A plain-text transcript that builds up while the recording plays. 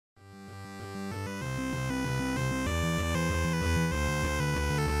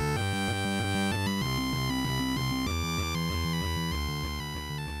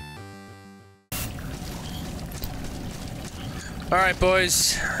Alright,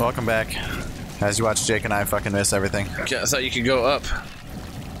 boys. Welcome back. As you watch Jake and I fucking miss everything. Okay, I thought you could go up.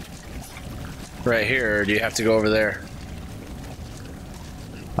 Right here, or do you have to go over there?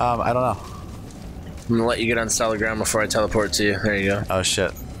 I don't know. I'm gonna let you get on solid ground before I teleport to you. There you go. Oh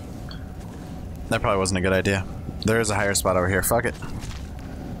shit. That probably wasn't a good idea. There is a higher spot over here. Fuck it.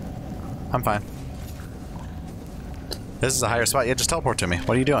 I'm fine. This is a higher spot. Yeah, just teleport to me.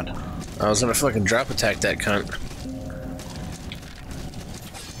 What are you doing? I was gonna fucking drop attack that cunt.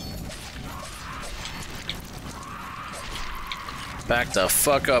 Back the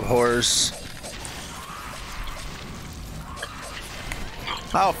fuck up, horse.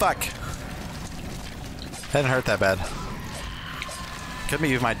 Oh, fuck. That didn't hurt that bad. Could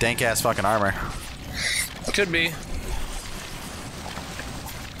be with my dank ass fucking armor. Could be.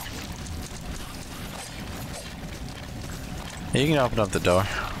 You can open up the door.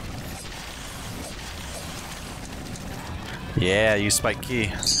 Yeah, you spike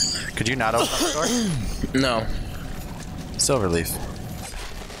key. Could you not open up the door? No. Silverleaf.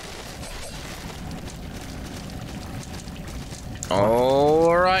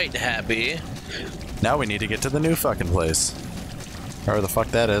 Alright, Happy. Now we need to get to the new fucking place. Wherever the fuck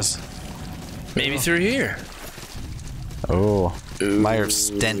that is. Maybe through here. Oh. Ooh, Mire of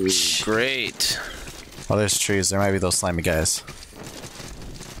stench. Great. Oh, there's trees. There might be those slimy guys.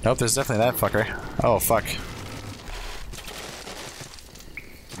 Nope, there's definitely that fucker. Oh, fuck.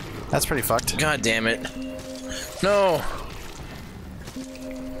 That's pretty fucked. God damn it. No.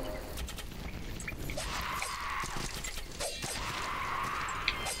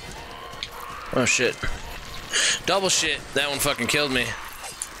 Oh shit. Double shit. That one fucking killed me.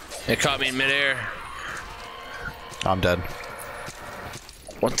 It caught me in midair. I'm dead.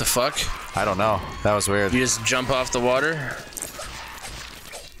 What the fuck? I don't know. That was weird. You just jump off the water?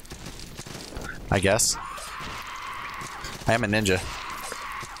 I guess. I am a ninja.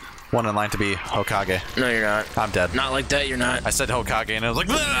 One in line to be Hokage. No, you're not. I'm dead. Not like that, you're not. I said Hokage and it was like,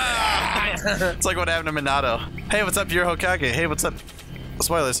 it's like what happened to Minato. Hey, what's up? You're Hokage. Hey, what's up?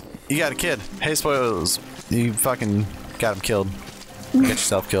 Spoilers. You got a kid. Hey, spoilers. You fucking got him killed. You got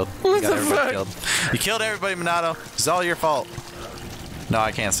yourself killed. You got everybody killed. You killed everybody, Minato. It's all your fault. No,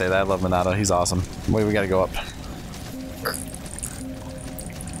 I can't say that. I love Minato. He's awesome. Wait, we gotta go up.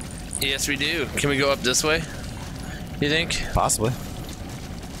 Yes, we do. Can we go up this way? You think? Possibly.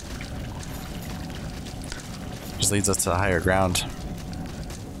 Just leads us to higher ground.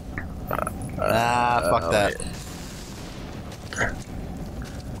 Fuck that. Wait.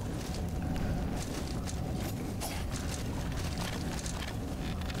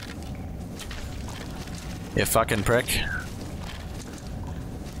 You fucking prick.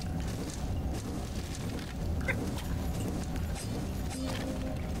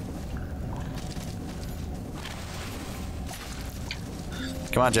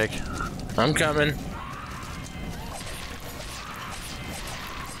 Come on, Jake. I'm coming.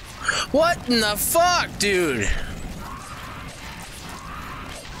 What in the fuck, dude?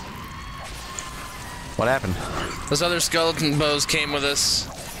 What happened? Those other skeleton bows came with us.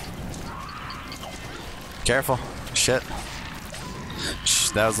 Careful. Shit.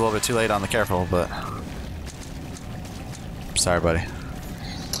 That was a little bit too late on the careful, but... Sorry, buddy.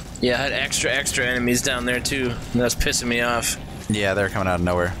 Yeah, I had extra enemies down there too. And that's pissing me off. Yeah, they're coming out of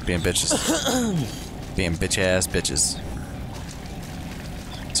nowhere, being bitches. Being bitch-ass bitches.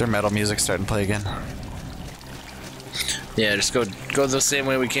 Is there metal music starting to play again? Yeah, just go the same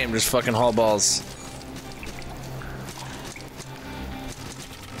way we came, just fucking haul balls.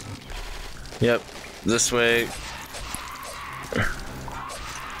 Yep, this way.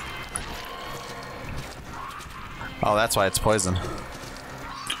 Oh, that's why it's poison.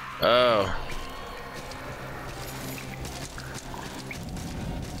 Oh.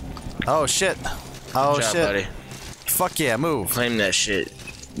 Oh, shit. Oh, Good job, shit. buddy. Fuck yeah, move. Claim that shit.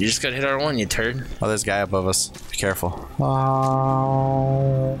 You just gotta hit R1, you turd. Oh, there's a guy above us. Be careful.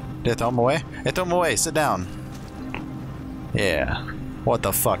 Oh. Did I throw him away? Hey, throw him away. Sit down. Yeah. What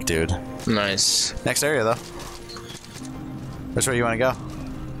the fuck, dude? Nice. Next area, though. Which way you want to go?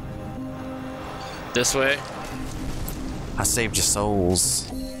 This way? I saved your souls.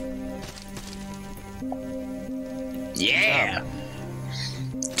 Yeah!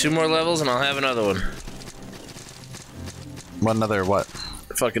 2 more levels and I'll have another one. What another what?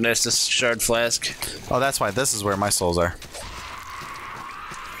 Fucking Estus Shard Flask. Oh, that's why this is where my souls are.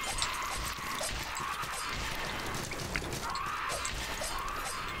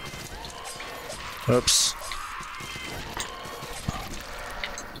 Oops.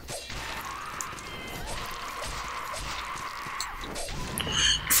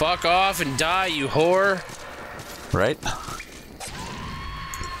 Fuck off and die, you whore. Right?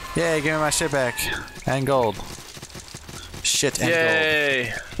 Yay, give me my shit back. And gold. Shit and Yay.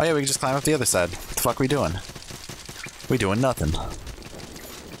 gold. Oh yeah, we can just climb up the other side. What the fuck we doing? We doing nothing.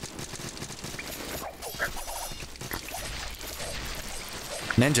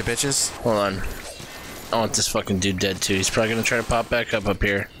 Ninja bitches. Hold on. I want this fucking dude dead too. He's probably gonna try to pop back up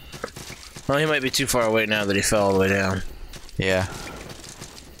here. Well, he might be too far away now that he fell all the way down. Yeah.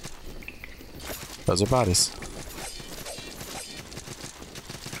 Those are bodies.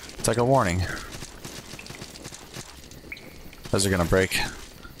 It's like a warning. Those are gonna break.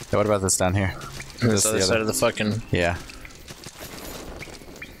 Hey, what about this down here? This other side of the fucking... Yeah.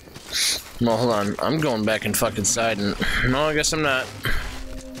 Well, hold on. I'm going back and fucking side and... No, I guess I'm not.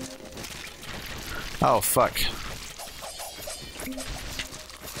 Oh, fuck.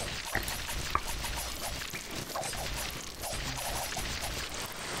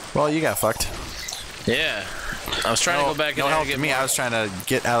 Well, you got fucked. Yeah. I was trying to go back no and help get me. more, I was trying to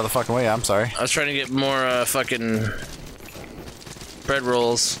get out of the fucking way. I'm sorry. I was trying to get more fucking bread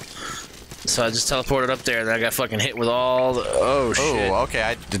rolls. So I just teleported up there and then I got fucking hit with all the... Oh, shit. Oh, okay.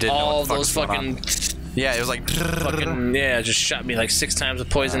 I didn't know all what the fuck those was going fucking... on. Yeah, it was like... Fucking... Yeah, it just shot me like 6 times with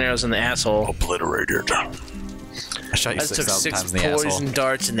poison arrows in the asshole. Obliterated. I shot you I took 6,000 6 times in the asshole. poison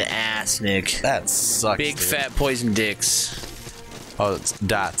darts in the ass, Nick. That sucks, Big dude. fat poison dicks. Oh, it's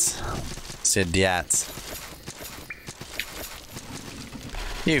dots. Said dots.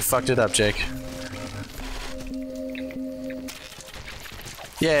 You fucked it up, Jake.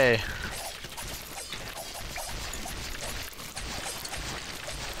 Yay.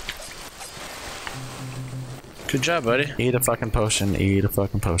 Good job, buddy. Eat a fucking potion. Eat a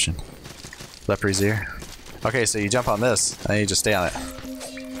fucking potion. Leprous ear. Okay, so you jump on this, and you just stay on it.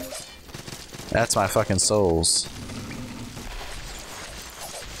 That's my fucking souls.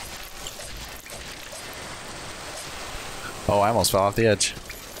 Oh, I almost fell off the edge.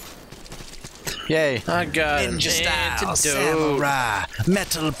 Yay. I got Ninja an style, antidote. samurai,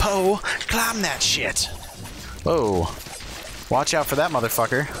 metal Poe, climb that shit. Whoa. Watch out for that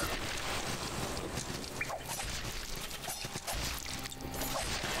motherfucker.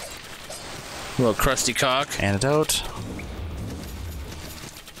 Little crusty cock. Antidote.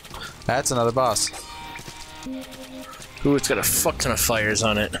 That's another boss. Ooh, it's got a fuck ton of fires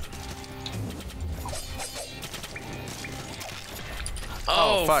on it.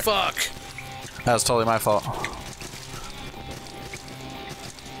 Oh, fuck. That was totally my fault.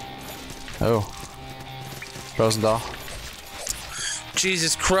 Oh. Rosendahl.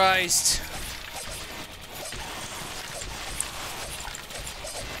 Jesus Christ.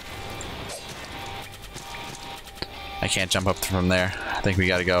 I can't jump up from there. I think we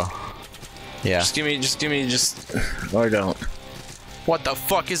gotta go. Yeah. Just give me, or don't. What the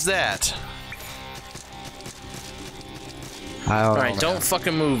fuck is that? I don't know. Alright, don't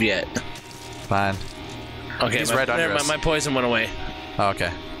fucking move yet. Fine. Okay, He's right under us. my poison went away. Oh,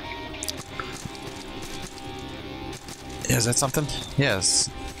 okay. Is that something? Yes.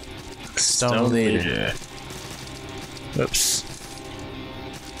 Stone leader. Oops.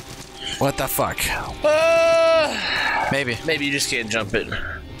 What the fuck? Maybe. Maybe you just can't jump it.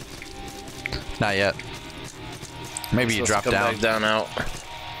 Not yet. Maybe you drop Come down. back down out.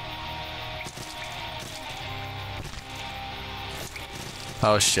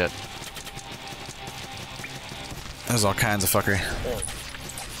 Oh shit. There's all kinds of fuckery.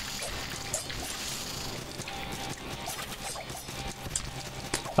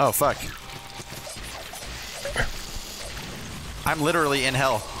 Oh fuck. I'm literally in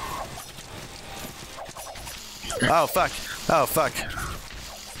hell. Oh fuck. Oh fuck.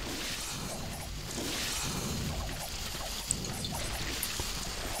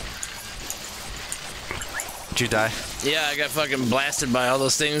 Did you die? Yeah, I got fucking blasted by all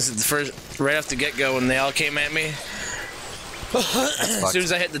those things at the first, right off the get-go when they all came at me. As soon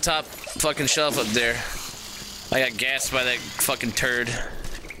as I hit the top fucking shelf up there, I got gassed by that fucking turd.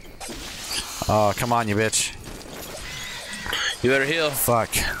 Oh, come on, you bitch. You better heal.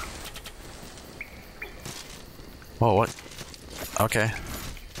 Fuck. Whoa, what? Okay.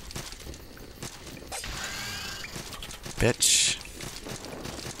 Bitch.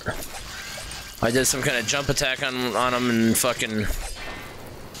 I did some kind of jump attack on them and fucking...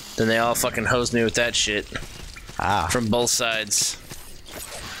 Then they all fucking hosed me with that shit. Ah. From both sides.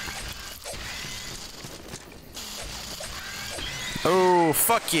 Oh,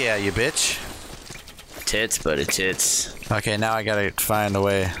 fuck yeah, you bitch. Tits, buddy, tits. Okay, now I gotta find a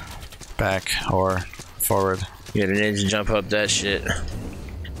way back or forward. You gotta ninja jump up that shit.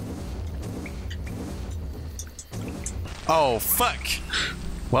 Oh, fuck.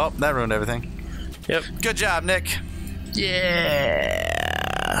 Well, that ruined everything. Yep. Good job, Nick.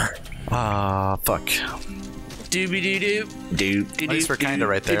 Yeah. fuck. Doobie-doo-doo. Doop-doo-doo. At least we're kinda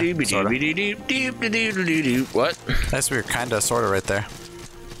right there, sorta. Doop-doo-doo-doo. What? At least we were kinda, sorta right there.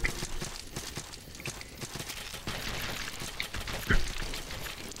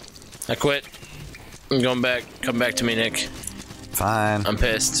 I quit. I'm going back. Come back to me, Nick. Fine. I'm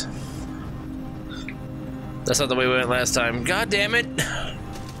pissed. That's not the way we went last time. God damn it.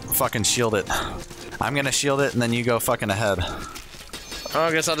 Fucking shield it. I'm gonna shield it and then you go fucking ahead. Oh,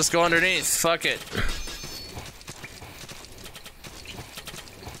 I guess I'll just go underneath. Fuck it.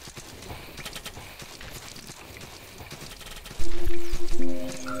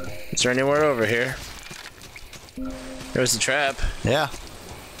 Is there anywhere over here? There's the trap. Yeah.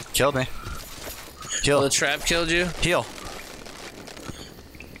 Killed me. Oh, Heal. the trap killed you? Heal.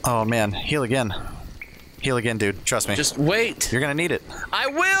 Oh man, heal again. Heal again, dude. Trust me. Just wait. You're gonna need it. I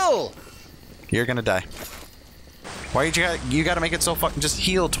will! You're gonna die. Why you gotta make it so fucking just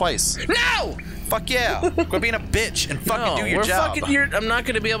heal twice? No! Fuck yeah! Quit being a bitch and fucking do your we're job. I'm not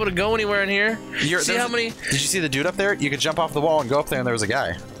gonna be able to go anywhere in here. See how many? Did you see the dude up there? You could jump off the wall and go up there, and there was a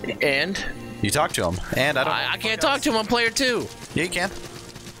guy. And? You talked to him, and I can't talk to him. I'm player 2. Yeah, you can.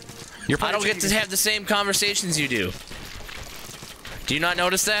 I don't get to have the same conversations you do. Do you not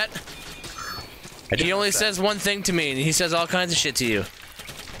notice that? He only says one thing to me, and he says all kinds of shit to you.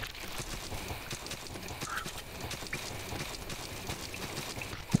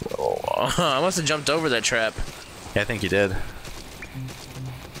 Oh, I must have jumped over that trap. Yeah, I think you did.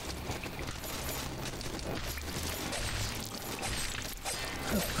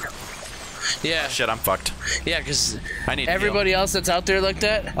 Yeah. Shit, I'm fucked. Yeah, because I need everybody else that's out there like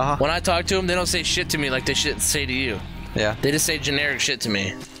that, Uh-huh. when I talk to them, they don't say shit to me like they say to you. Yeah. They just say generic shit to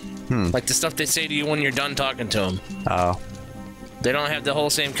me. Like the stuff they say to you when you're done talking to them. Oh. They don't have the whole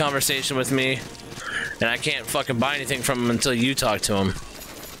same conversation with me, and I can't fucking buy anything from them until you talk to them.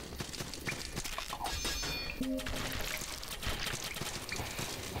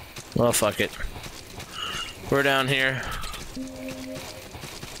 Well, fuck it. We're down here.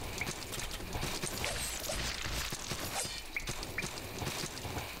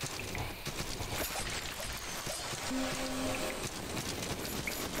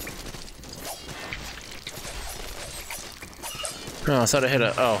 Oh, I thought I hit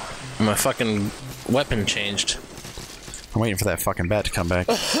a... Oh, my fucking weapon changed. I'm waiting for that fucking bat to come back.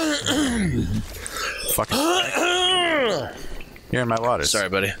 Fucking. You're in my waters. Sorry,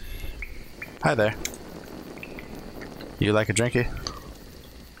 buddy. Hi there. You like a drinky?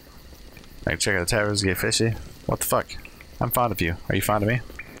 I can check out the taverns, get fishy. What the fuck? I'm fond of you. Are you fond of me?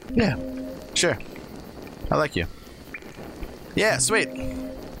 Yeah. Sure. I like you. Yeah, sweet.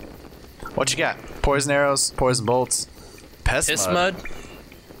 What you got? Poison arrows, poison bolts, piss mud.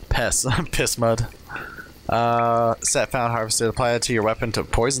 Piss mud. Set found harvested. Apply it to your weapon to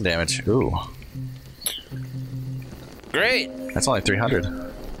poison damage. Ooh. Great. That's only 300.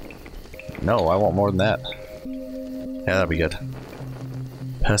 No, I want more than that. Yeah, that'll be good.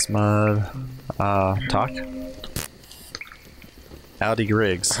 Piss mud. Talk. Howdy,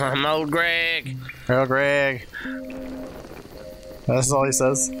 Griggs. I'm old Greg. Earl Greg. That's all he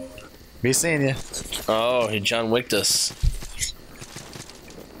says. Be seeing you. Oh, he John Wicked us.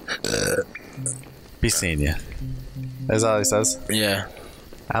 Be seeing you. That's all he says. Yeah.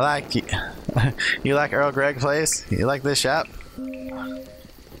 I like you. You like Earl Greg place? You like this shop? You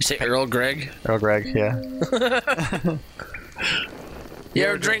say Earl Greg? Earl Greg, yeah. You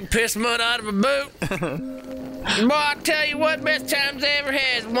ever drink piss mud out of a boot? Boy, I tell you what, best times I ever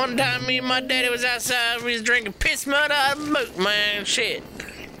had. One time me and my daddy was outside, we was drinking piss mud out of a boot, man. Shit.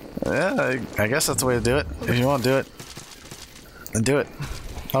 Yeah, I guess that's the way to do it. If you want to do it, then do it.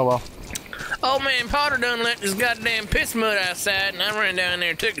 Oh well. Old man Potter done left his goddamn piss mud outside, and I ran down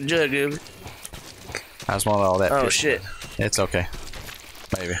there and took a jug of it. I just want all that. Oh, piss. shit. It's okay.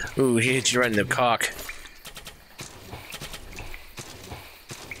 Maybe. Ooh, he hit you right in the cock.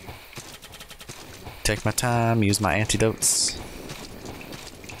 Take my time, use my antidotes.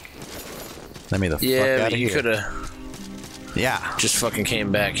 Let me the fuck Yeah, out but of you here. coulda Yeah, just fucking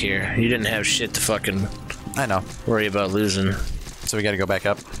came back here. You didn't have shit to fucking I know. worry about losing. So we gotta go back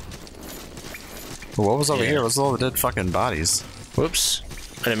up. Ooh, what was over here? What was all the dead fucking bodies? Whoops.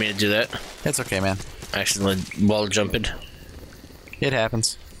 I didn't mean to do that. It's okay, man. Accidentally wall jumping. It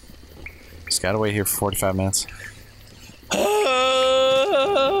happens. Just gotta wait here for 45 minutes.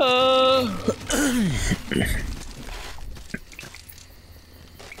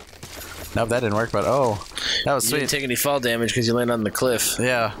 Nope, that didn't work, but oh, that was You sweet. didn't take any fall damage because you landed on the cliff.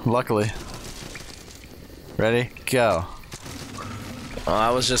 Yeah, luckily. Ready? Go. Oh,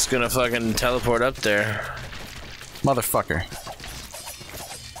 I was just gonna fucking teleport up there. Motherfucker.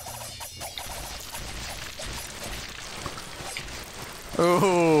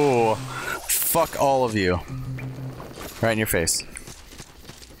 Ooh. Fuck all of you. Right in your face.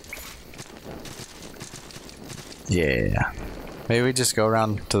 Yeah. Maybe we just go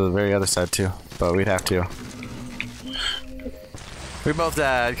around to the very other side too, but we'd have to. We both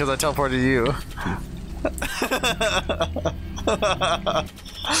died because I teleported you.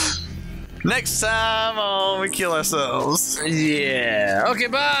 Next time, we kill ourselves. Yeah. Okay,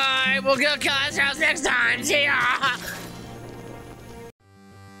 bye. We'll go kill ourselves next time. See ya.